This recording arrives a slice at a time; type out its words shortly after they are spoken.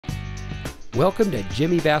Welcome to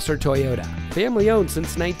Jimmy Vasser Toyota, family owned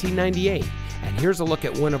since 1998. And here's a look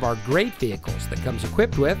at one of our great vehicles that comes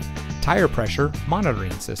equipped with tire pressure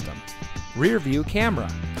monitoring system, rear view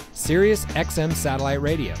camera, Sirius XM satellite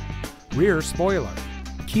radio, rear spoiler,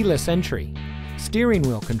 keyless entry, steering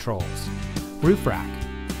wheel controls, roof rack,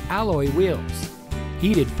 alloy wheels,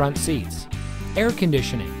 heated front seats, air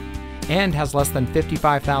conditioning, and has less than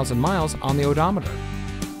 55,000 miles on the odometer.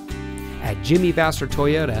 At Jimmy Vasser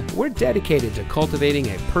Toyota, we're dedicated to cultivating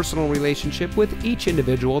a personal relationship with each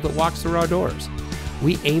individual that walks through our doors.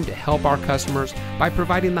 We aim to help our customers by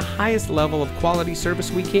providing the highest level of quality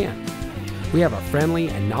service we can. We have a friendly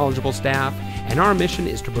and knowledgeable staff, and our mission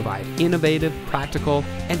is to provide innovative, practical,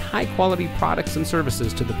 and high-quality products and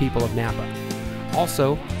services to the people of Napa.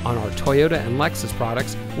 Also, on our Toyota and Lexus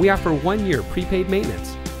products, we offer 1-year prepaid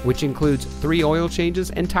maintenance, which includes 3 oil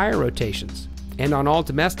changes and tire rotations. And on all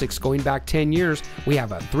domestics going back 10 years, we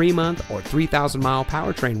have a 3-month or 3,000-mile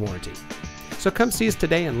powertrain warranty. So come see us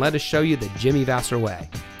today and let us show you the Jimmy Vasser way.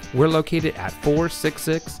 We're located at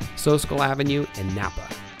 466 Soscol Avenue in Napa.